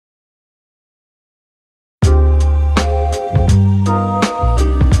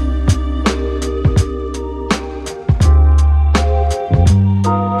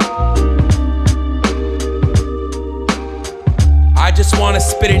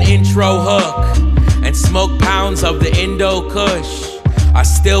spit an intro hook and smoke pounds of the Indo Kush. I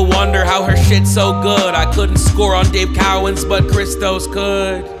still wonder how her shit's so good. I couldn't score on Dave Cowens, but Christos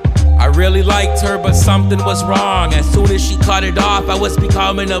could. I really liked her, but something was wrong. As soon as she cut it off, I was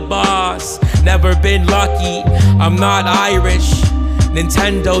becoming a boss. Never been lucky, I'm not Irish.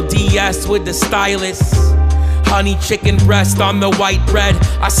 Nintendo DS with the stylus. Honey chicken breast on the white bread.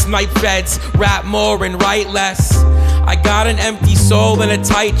 I snipe feds, rap more and write less. I got an empty soul and a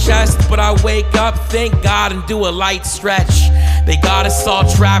tight chest, but I wake up, thank God, and do a light stretch. They got us all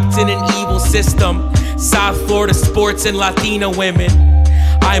trapped in an evil system. South Florida sports and Latina women.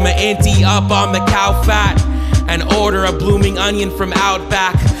 I'm an auntie up on the cow fat and order a blooming onion from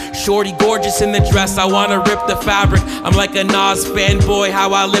Outback. Shorty gorgeous in the dress, I wanna rip the fabric. I'm like a Nas fanboy,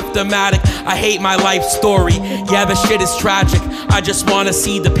 how I lift the matic. I hate my life story, yeah the shit is tragic. I just wanna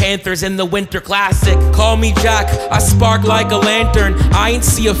see the Panthers in the Winter Classic. Call me Jack, I spark like a lantern. I ain't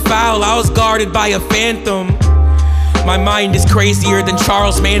see a foul, I was guarded by a phantom. My mind is crazier than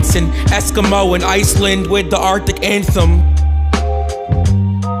Charles Manson, Eskimo in Iceland with the Arctic Anthem.